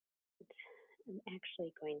I'm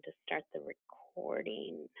actually going to start the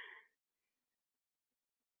recording.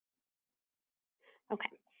 Okay,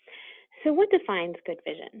 so what defines good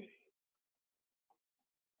vision?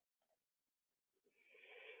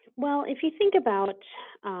 Well, if you think about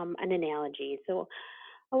an analogy, so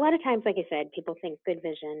a lot of times, like I said, people think good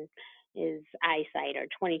vision is eyesight or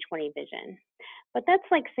 20/20 vision. But that's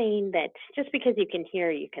like saying that just because you can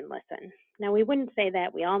hear, you can listen. Now, we wouldn't say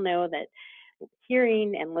that. We all know that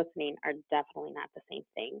hearing and listening are definitely not the same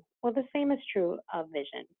thing. Well, the same is true of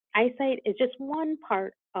vision. Eyesight is just one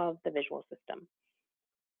part of the visual system.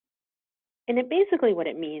 And it basically what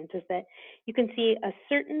it means is that you can see a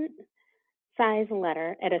certain size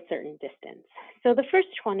letter at a certain distance. So the first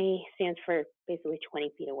 20 stands for basically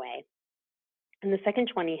 20 feet away. And the second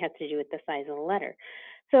 20 has to do with the size of the letter.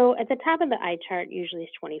 So at the top of the eye chart, usually is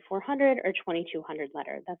 2400 or 2200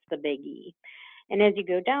 letter. That's the big E. And as you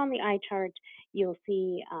go down the eye chart, you'll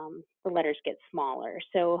see the letters get smaller.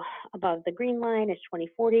 So above the green line is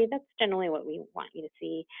 2040. That's generally what we want you to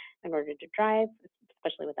see in order to drive,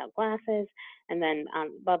 especially without glasses. And then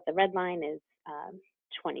above the red line is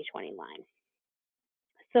 2020 line.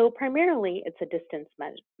 So primarily, it's a distance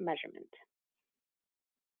measurement.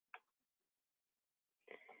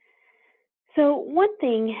 So one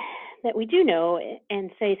thing that we do know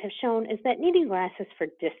and studies have shown is that needing glasses for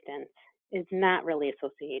distance is not really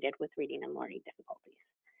associated with reading and learning difficulties.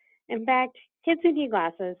 In fact, kids who need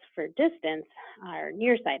glasses for distance are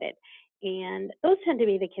nearsighted, and those tend to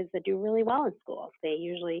be the kids that do really well in school. They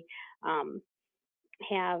usually um,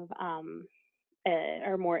 have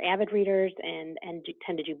are more avid readers and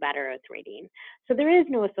tend to do better with reading. So there is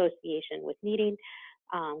no association with needing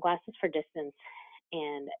glasses for distance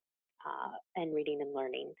and reading and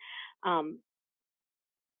learning. Um,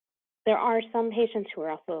 there are some patients who are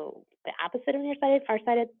also the opposite of nearsighted,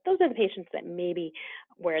 farsighted. Those are the patients that maybe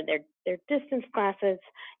where their distance glasses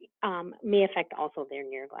may affect also their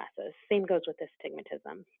near glasses. Same goes with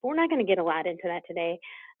astigmatism. But we're not going to get a lot into that today.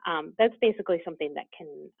 That's basically something that can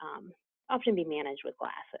often be managed with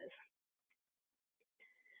glasses.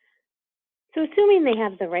 So assuming they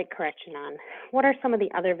have the right correction on, what are some of the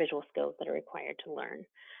other visual skills that are required to learn?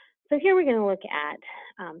 So here we're going to look at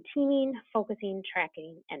teaming, focusing,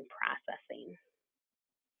 tracking, and processing.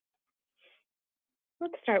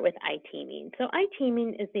 Let's start with eye teaming. So eye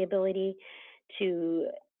teaming is the ability to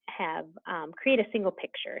have create a single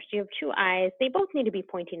picture. So you have two eyes. They both need to be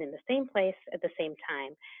pointing in the same place at the same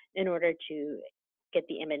time in order to get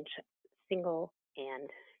the image single and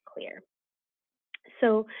clear.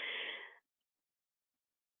 So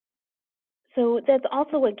that's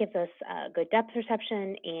also what gives us good depth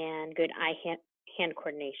perception and good eye-hand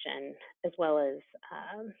coordination, as well as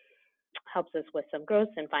helps us with some gross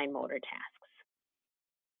and fine motor tasks.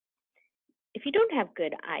 If you don't have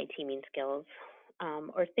good eye teaming skills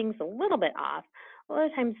or things a little bit off, a lot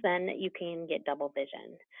of times then you can get double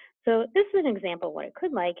vision. So this is an example of what it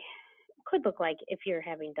could look like if you're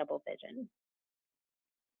having double vision.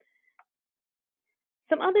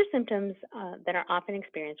 Some other symptoms that are often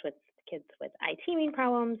experienced with kids with eye teaming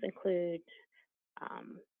problems include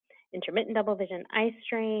um, intermittent double vision, eye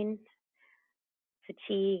strain,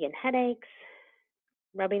 fatigue and headaches,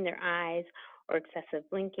 rubbing their eyes, or excessive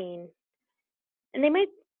blinking. And they might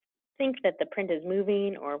think that the print is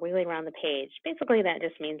moving or wiggling around the page. Basically, that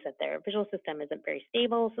just means that their visual system isn't very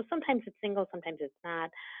stable. So sometimes it's single, sometimes it's not,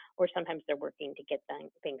 or sometimes they're working to get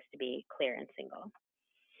things to be clear and single.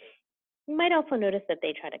 You might also notice that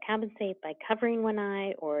they try to compensate by covering one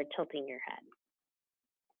eye or tilting your head.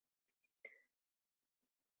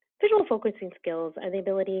 Visual focusing skills are the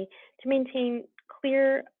ability to maintain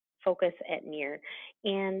clear focus at near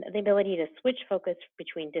and the ability to switch focus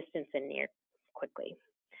between distance and near quickly.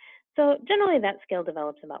 So generally that skill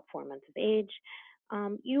develops about 4 months of age.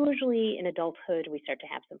 Usually in adulthood, we start to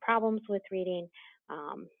have some problems with reading.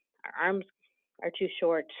 Our arms are too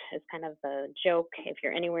short is kind of the joke. If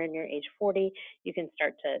you're anywhere near age 40, you can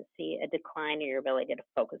start to see a decline in your ability to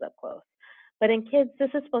focus up close. But in kids, this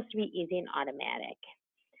is supposed to be easy and automatic.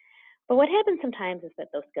 But what happens sometimes is that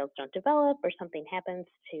those skills don't develop or something happens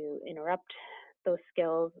to interrupt those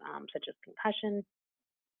skills, such as concussion.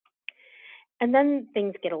 And then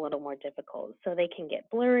things get a little more difficult. So they can get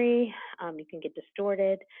blurry, you can get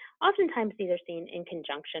distorted. Oftentimes these are seen in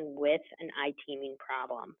conjunction with an eye teaming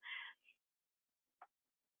problem.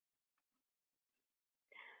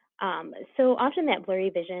 So often that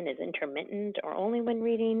blurry vision is intermittent or only when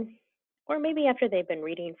reading, or maybe after they've been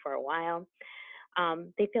reading for a while.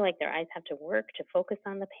 They feel like their eyes have to work to focus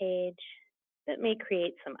on the page. That may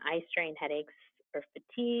create some eye strain, headaches, or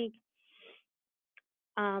fatigue.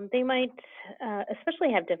 They might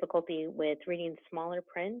especially have difficulty with reading smaller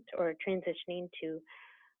print or transitioning to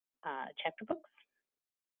chapter books.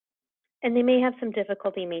 And they may have some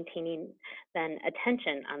difficulty maintaining then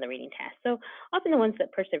attention on the reading task. So often the ones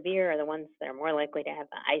that persevere are the ones that are more likely to have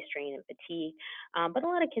the eye strain and fatigue. But a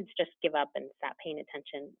lot of kids just give up and stop paying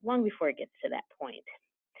attention long before it gets to that point.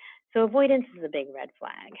 So avoidance is a big red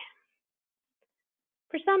flag.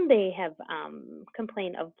 For some, they have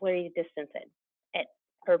complained of blurry distance at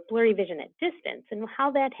or blurry vision at distance. And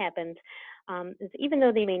how that happens is even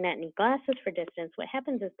though they may not need glasses for distance, what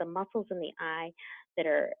happens is the muscles in the eye that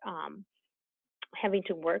are having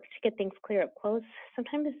to work to get things clear up close,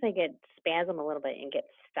 sometimes they get spasm a little bit and get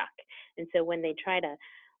stuck. And so when they try to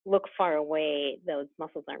look far away, those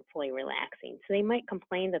muscles aren't fully relaxing. So they might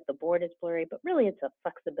complain that the board is blurry, but really it's a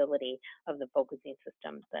flexibility of the focusing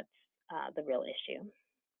system that's the real issue.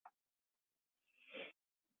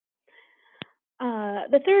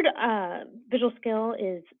 The third visual skill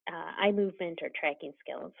is eye movement or tracking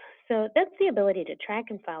skills. So that's the ability to track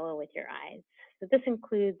and follow with your eyes. So this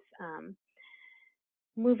includes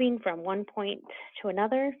moving from one point to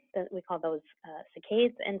another, that we call those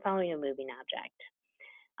saccades, and following a moving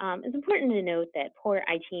object. It's important to note that poor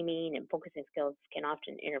eye teaming and focusing skills can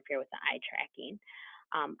often interfere with the eye tracking.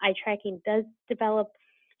 Eye tracking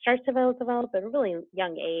starts to develop at a really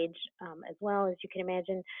young age, as well as you can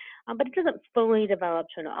imagine, but it doesn't fully develop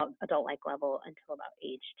to an adult-like level until about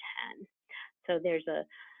age 10. So there's a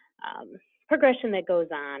progression that goes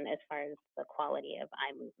on as far as the quality of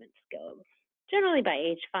eye movement skills. Generally, by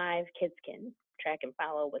age 5, kids can track and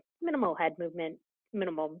follow with minimal head movement,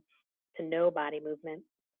 minimal to no body movement,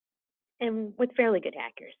 and with fairly good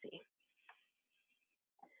accuracy.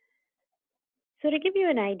 So, to give you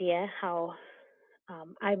an idea how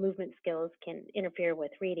eye movement skills can interfere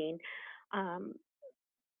with reading, um,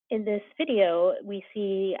 in this video, we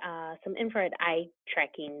see some infrared eye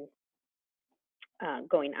tracking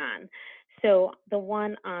going on. So, the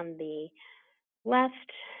one on the left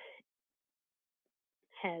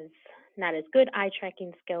has not as good eye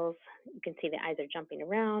tracking skills. You can see the eyes are jumping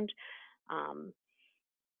around. Um,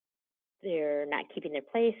 they're not keeping their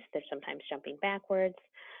place. They're sometimes jumping backwards.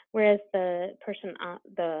 Whereas the person on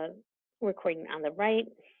the recording on the right,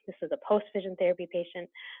 this is a post-vision therapy patient.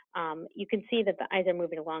 You can see that the eyes are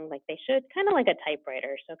moving along like they should, kind of like a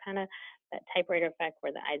typewriter. So kind of that typewriter effect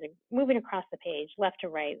where the eyes are moving across the page, left to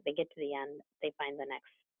right. They get to the end, they find the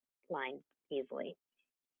next line easily.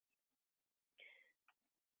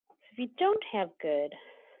 If you don't have good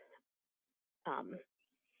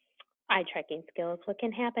eye tracking skills, what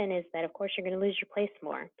can happen is that, of course, you're going to lose your place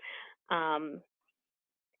more.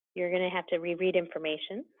 You're going to have to reread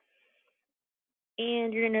information,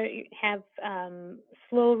 and you're going to have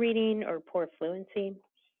slow reading or poor fluency.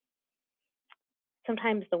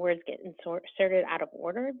 Sometimes the words get inserted out of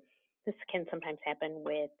order. This can sometimes happen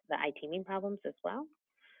with the eye teaming problems as well.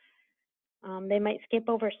 They might skip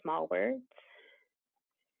over small words.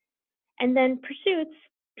 And then pursuits,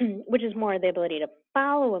 which is more the ability to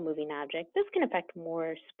follow a moving object. This can affect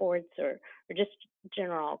more sports or just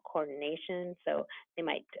general coordination. So they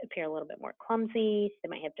might appear a little bit more clumsy. They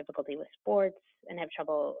might have difficulty with sports and have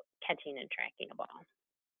trouble catching and tracking a ball.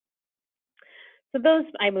 So those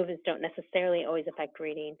eye movements don't necessarily always affect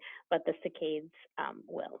reading, but the saccades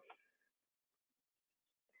will.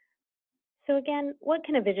 So again, what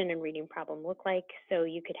can a vision and reading problem look like? So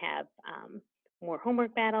you could have more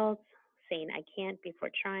homework battles, saying I can't before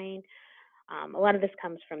trying. A lot of this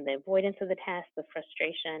comes from the avoidance of the task, the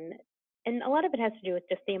frustration, and a lot of it has to do with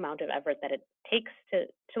just the amount of effort that it takes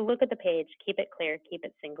to look at the page, keep it clear, keep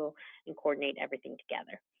it single, and coordinate everything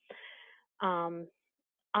together.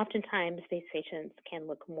 Oftentimes, these patients can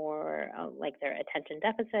look more like their attention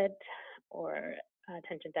deficit or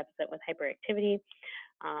attention deficit with hyperactivity.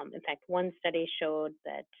 In fact, one study showed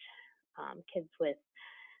that kids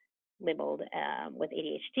labeled with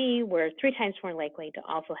ADHD were 3 times more likely to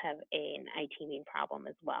also have an eye teaming problem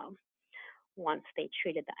as well. Once they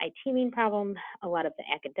treated the eye teaming problem, a lot of the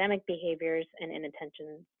academic behaviors and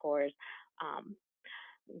inattention scores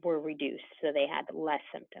were reduced, so they had less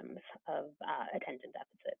symptoms of attention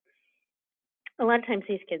deficit. A lot of times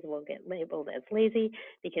these kids will get labeled as lazy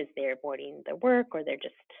because they're avoiding their work or they're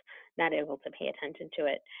just not able to pay attention to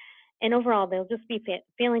it. And overall, they'll just be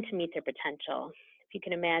failing to meet their potential. If you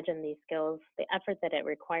can imagine these skills, the effort that it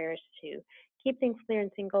requires to keep things clear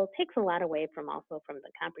and single takes a lot away from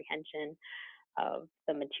the comprehension of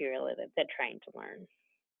the material that they're trying to learn.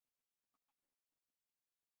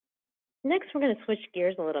 Next, we're going to switch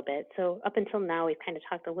gears a little bit. So up until now, we've kind of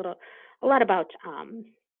talked a lot about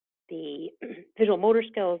the visual motor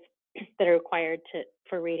skills, that are required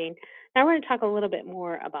for reading. Now we're going to talk a little bit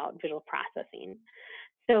more about visual processing.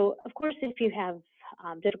 So, of course, if you have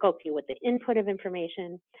difficulty with the input of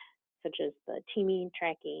information, such as the teaming,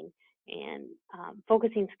 tracking, and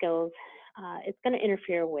focusing skills, it's going to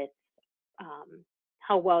interfere with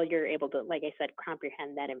how well you're able to, like I said,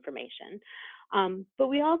 comprehend that information. But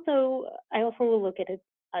I also will look at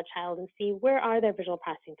a child and see where are their visual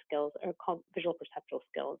processing skills, or called visual perceptual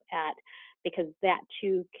skills, at, because that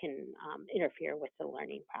too can interfere with the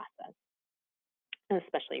learning process,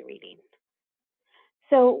 especially reading.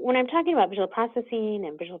 So when I'm talking about visual processing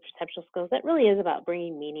and visual perceptual skills, that really is about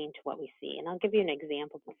bringing meaning to what we see. And I'll give you an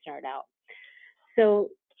example to start out. So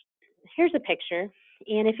here's a picture,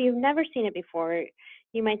 and if you've never seen it before,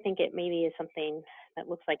 you might think it maybe is something that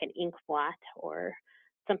looks like an ink blot or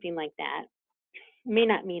something like that. It may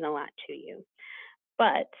not mean a lot to you,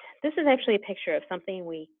 but this is actually a picture of something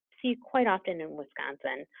we see quite often in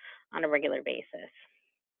Wisconsin on a regular basis.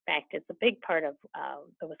 In fact, it's a big part of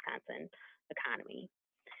the Wisconsin economy.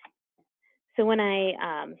 So when I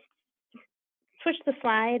switch the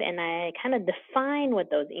slide and I kind of define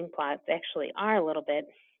what those ink blots actually are a little bit,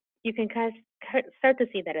 you can kind of start to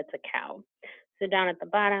see that it's a cow. So down at the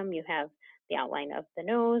bottom, you have the outline of the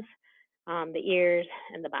nose, the ears,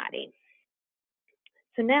 and the body.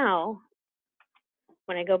 So now,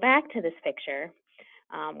 when I go back to this picture,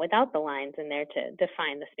 without the lines in there to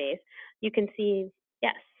define the space, you can see,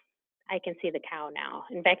 yes, I can see the cow now.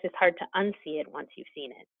 In fact, it's hard to unsee it once you've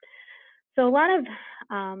seen it. So a lot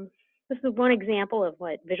of, this is one example of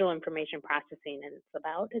what visual information processing is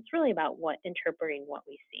about. It's really about interpreting what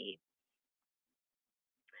we see.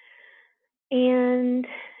 And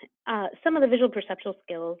some of the visual perceptual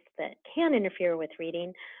skills that can interfere with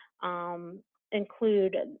reading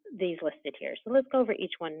include these listed here. So let's go over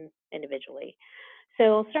each one individually. So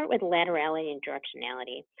we'll start with laterality and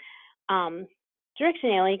directionality.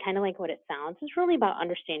 Directionality, kind of like what it sounds, is really about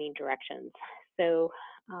understanding directions. So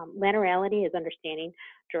laterality is understanding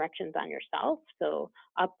directions on yourself, so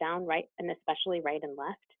up, down, right, and especially right and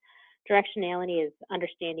left. Directionality is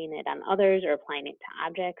understanding it on others or applying it to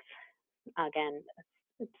objects. Again,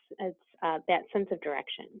 it's that sense of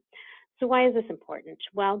direction. So why is this important?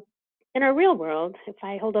 Well, in our real world, if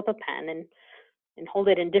I hold up a pen and hold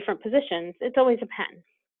it in different positions, it's always a pen.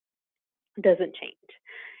 It doesn't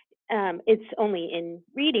change. It's only in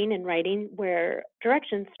reading and writing where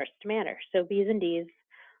direction starts to matter. So B's and D's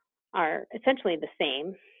are essentially the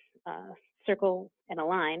same, circle and a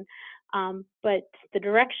line, but the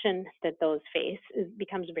direction that those face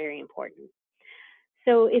becomes very important.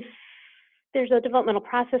 So if there's a developmental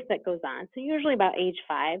process that goes on, so usually about age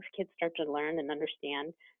 5, kids start to learn and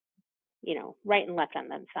understand, right and left on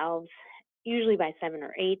themselves. Usually by 7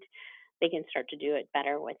 or 8, they can start to do it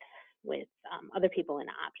better with other people and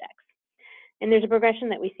objects. And there's a progression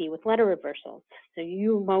that we see with letter reversals. So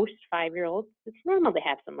most 5-year-olds, it's normal to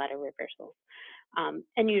have some letter reversals.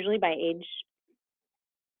 And usually by age,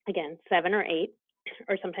 again, 7 or 8,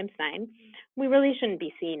 or sometimes 9, we really shouldn't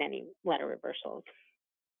be seeing any letter reversals.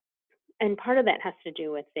 And part of that has to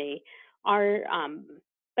do with they are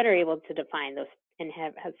better able to define those and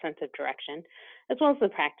have a sense of direction, as well as the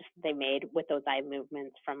practice that they made with those eye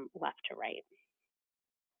movements from left to right.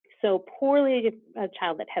 So a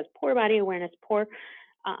child that has poor body awareness, poor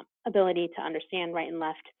ability to understand right and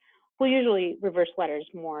left, will usually reverse letters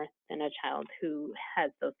more than a child who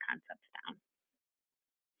has those concepts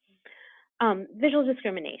down. Visual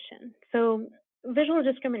discrimination. So visual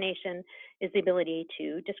discrimination is the ability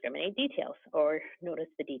to discriminate details or notice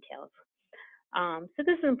the details. So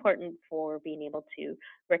this is important for being able to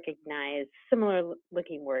recognize similar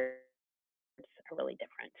looking words are really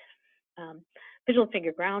different. Visual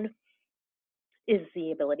figure ground is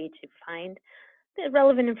the ability to find the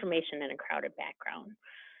relevant information in a crowded background.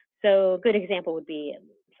 So a good example would be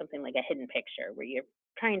something like a hidden picture where you're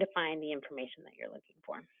trying to find the information that you're looking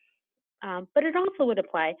for. But it also would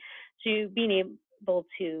apply to being able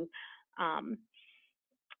to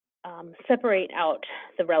separate out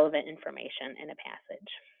the relevant information in a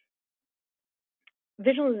passage.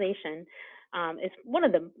 Visualization is one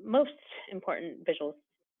of the most important visual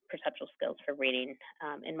perceptual skills for reading,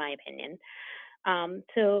 in my opinion.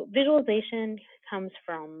 So visualization comes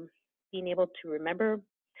from being able to remember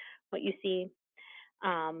what you see.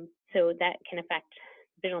 So that can affect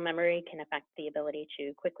visual memory, can affect the ability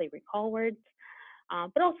to quickly recall words,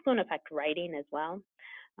 but also can affect writing as well.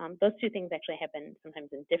 Those two things actually happen sometimes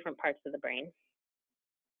in different parts of the brain.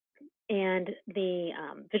 And the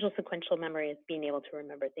visual sequential memory is being able to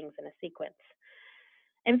remember things in a sequence.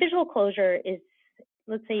 And visual closure is,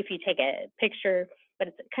 let's say if you take a picture, but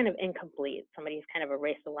it's kind of incomplete. Somebody's kind of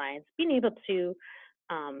erased the lines. Being able to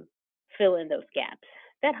um, fill in those gaps,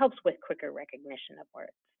 that helps with quicker recognition of words.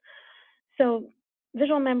 So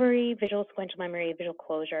visual memory, visual sequential memory, visual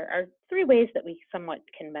closure are three ways that we somewhat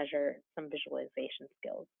can measure some visualization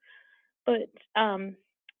skills. But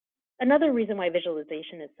another reason why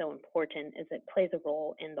visualization is so important is it plays a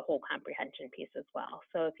role in the whole comprehension piece as well.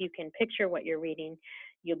 So if you can picture what you're reading,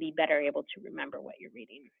 you'll be better able to remember what you're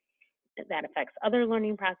reading. That affects other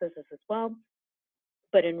learning processes as well,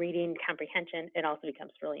 but in reading comprehension, it also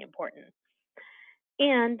becomes really important.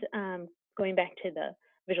 And going back to the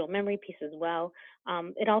visual memory piece as well,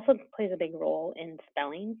 it also plays a big role in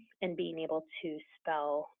spelling and being able to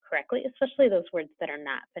spell correctly, especially those words that are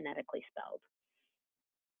not phonetically spelled.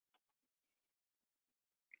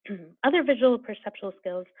 Other visual perceptual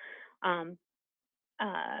skills um,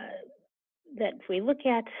 uh, that we look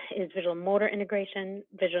at is visual motor integration,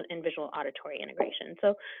 visual auditory integration.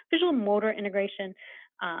 So visual motor integration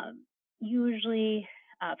usually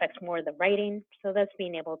affects more the writing. So that's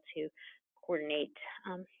being able to coordinate.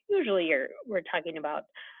 Usually we're talking about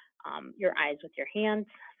your eyes with your hands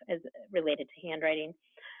as related to handwriting,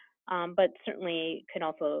 but certainly can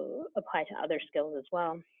also apply to other skills as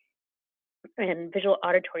well. And visual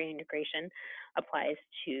auditory integration applies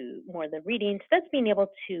to more the reading. So that's being able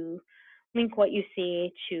to link what you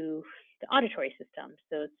see to the auditory system,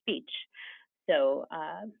 so speech. So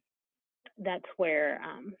that's where,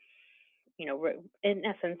 in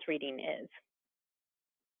essence, reading is.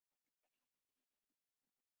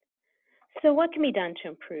 So what can be done to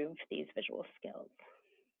improve these visual skills?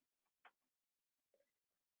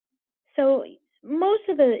 So most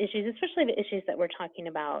of the issues, especially the issues that we're talking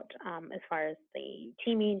about as far as the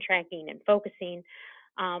teaming, tracking, and focusing,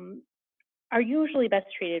 um, are usually best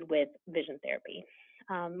treated with vision therapy,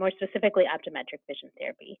 more specifically optometric vision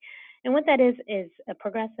therapy. And what that is a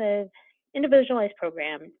progressive, individualized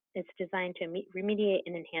program. It's designed to remediate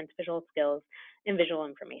and enhance visual skills and visual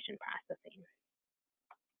information processing.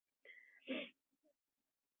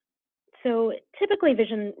 So typically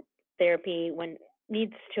vision therapy when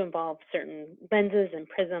needs to involve certain lenses and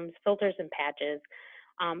prisms, filters and patches,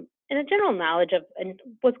 and a general knowledge of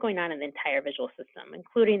what's going on in the entire visual system,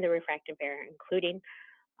 including the refractive error, including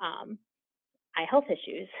um, eye health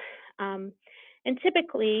issues. Um, and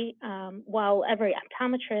typically, while every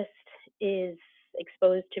optometrist is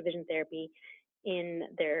exposed to vision therapy in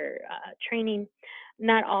their training,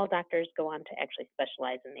 not all doctors go on to actually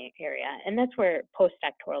specialize in the area. And that's where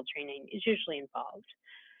postdoctoral training is usually involved.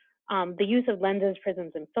 The use of lenses,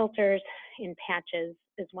 prisms, and filters in patches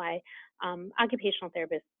is why occupational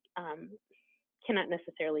therapists cannot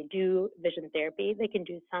necessarily do vision therapy. They can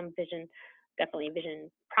do some vision, definitely vision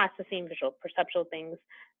processing, visual perceptual things,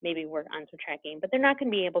 maybe work on some tracking, but they're not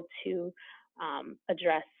going to be able to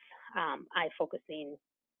address eye focusing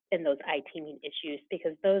and those eye teaming issues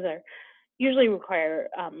because those are usually require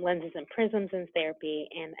lenses and prisms in therapy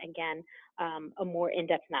and again, a more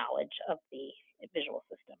in-depth knowledge of the visual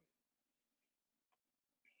system.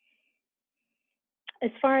 As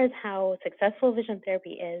far as how successful vision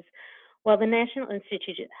therapy is, well, the National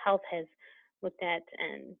Institute of Health has looked at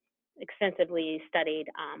and extensively studied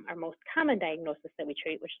our most common diagnosis that we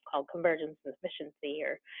treat, which is called convergence deficiency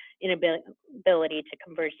or inability to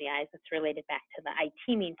converge the eyes. That's related back to the eye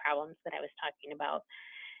teaming problems that I was talking about.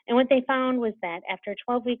 And what they found was that after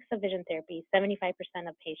 12 weeks of vision therapy, 75%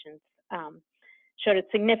 of patients showed a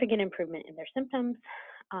significant improvement in their symptoms.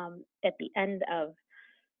 At the end of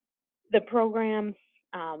the program,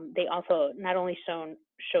 they also not only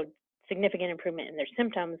showed significant improvement in their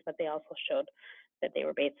symptoms, but they also showed that they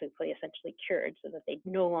were basically essentially cured so that they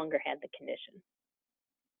no longer had the condition.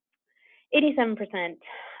 87%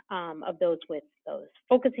 of those with those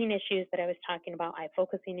focusing issues that I was talking about, eye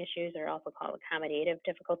focusing issues, are also called accommodative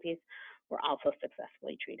difficulties, were also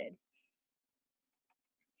successfully treated.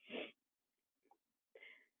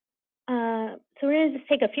 So we're going to just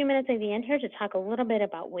take a few minutes at the end here to talk a little bit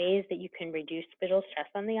about ways that you can reduce visual stress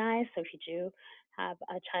on the eyes. So if you do have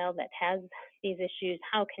a child that has these issues,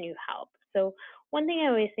 how can you help? So one thing I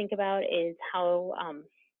always think about is how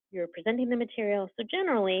you're presenting the material. So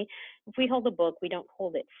generally, if we hold a book, we don't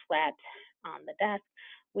hold it flat on the desk.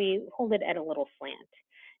 We hold it at a little slant.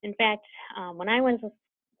 In fact, when I was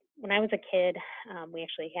a kid, we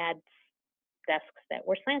actually had desks that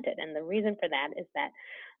were slanted, and the reason for that is that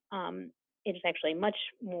it is actually much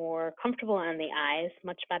more comfortable on the eyes,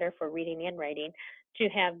 much better for reading and writing to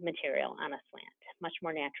have material on a slant, much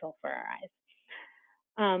more natural for our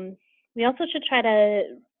eyes. We also should try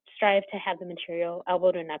to strive to have the material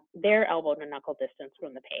their elbow to knuckle distance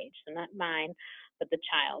from the page, so not mine, but the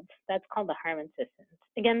child's. That's called the Harmon distance.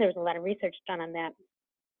 Again, there's a lot of research done on that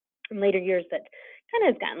in later years that kind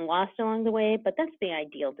of has gotten lost along the way, but that's the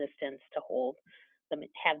ideal distance to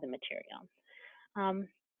have the material.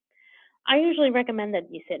 I usually recommend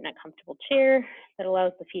that you sit in a comfortable chair that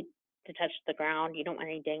allows the feet to touch the ground. You don't want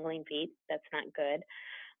any dangling feet. That's not good.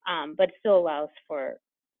 But it still allows for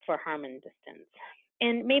Harmon distance.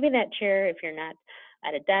 And maybe that chair, if you're not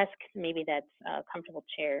at a desk, maybe that's a comfortable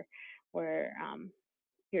chair where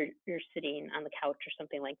you're sitting on the couch or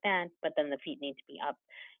something like that, but then the feet need to be up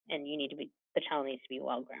and the child needs to be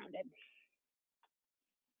well grounded.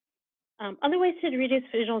 Other ways to reduce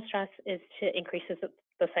visual stress is to increase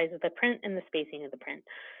the size of the print and the spacing of the print.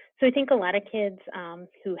 So I think a lot of kids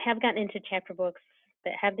who have gotten into chapter books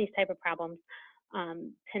that have these type of problems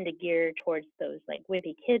tend to gear towards those like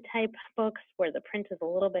Whippy Kid type books where the print is a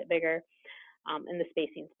little bit bigger and the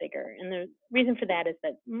spacing's bigger. And the reason for that is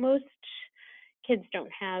that most kids that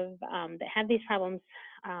have these problems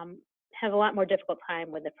have a lot more difficult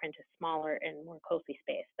time when the print is smaller and more closely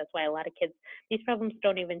spaced. That's why a lot of kids, these problems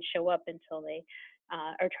don't even show up until they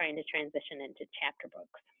are trying to transition into chapter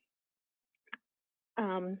books.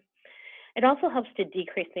 It also helps to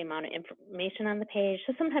decrease the amount of information on the page.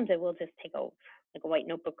 So sometimes I will just take a white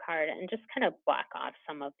notebook card and just kind of block off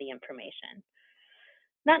some of the information.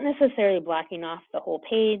 Not necessarily blocking off the whole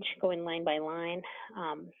page, going line by line.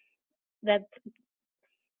 The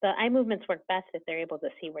eye movements work best if they're able to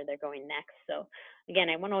see where they're going next. So again,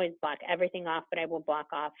 I won't always block everything off, but I will block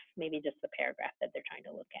off maybe just the paragraph that they're trying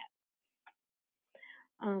to look at.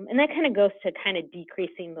 And that kind of goes to kind of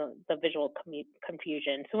decreasing the visual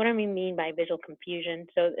confusion. So what do I mean by visual confusion?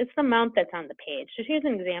 So it's the amount that's on the page. So here's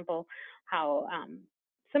an example how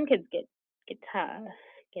some kids get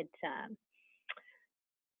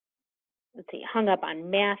hung up on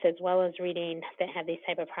math as well as reading that have these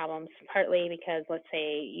type of problems, partly because let's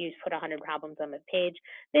say you put 100 problems on the page,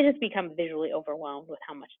 they just become visually overwhelmed with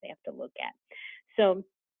how much they have to look at. So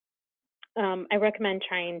I recommend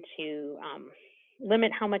trying to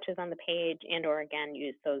limit how much is on the page and or again,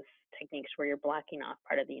 use those techniques where you're blocking off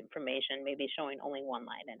part of the information, maybe showing only one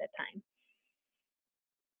line at a time.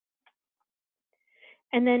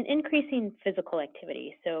 And then increasing physical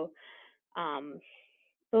activity. So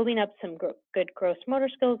building up some good gross motor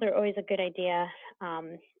skills are always a good idea,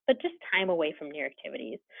 but just time away from your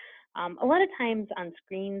activities. A lot of times on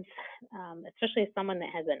screens, especially someone that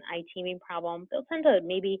has an eye teaming problem, they'll tend to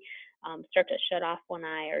maybe start to shut off one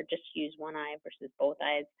eye or just use one eye versus both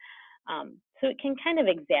eyes. So it can kind of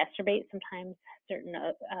exacerbate sometimes certain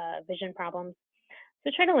vision problems.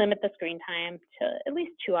 So try to limit the screen time to at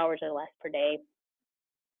least 2 hours or less per day.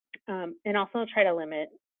 And also try to limit,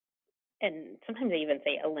 and sometimes I even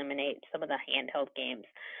say eliminate some of the handheld games,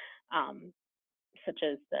 such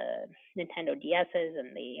as the Nintendo DSs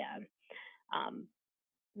and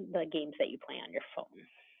the games that you play on your phone.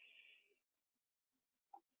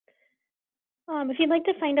 If you'd like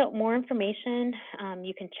to find out more information,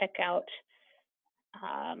 you can check out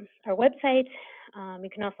our website. You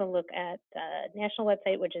can also look at the national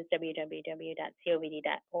website, which is www.covd.org.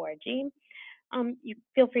 You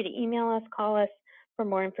feel free to email us, call us for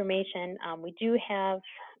more information. We do have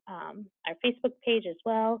our Facebook page as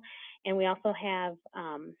well, and we also have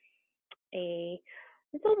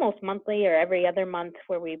it's almost monthly or every other month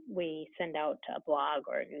where we send out a blog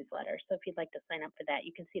or a newsletter. So if you'd like to sign up for that,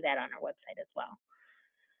 you can see that on our website as well.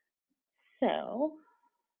 So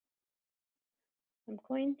I'm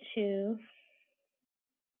going to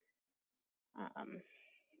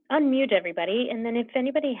unmute everybody, and then if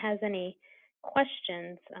anybody has any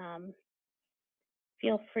questions,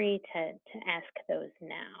 feel free to ask those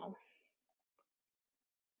now.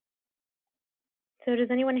 So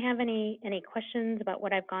does anyone have any questions about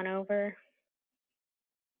what I've gone over?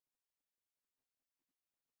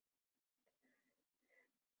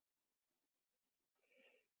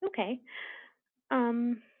 Okay.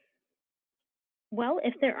 Well,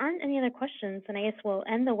 if there aren't any other questions, then I guess we'll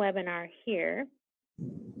end the webinar here.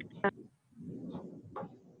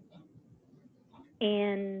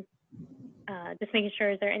 And just making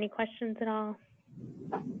sure, is there any questions at all?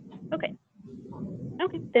 Okay.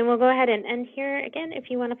 Okay, then we'll go ahead and end here. Again, if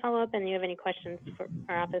you want to follow up and you have any questions for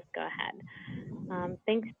our office, go ahead.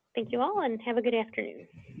 Thank you all and have a good afternoon.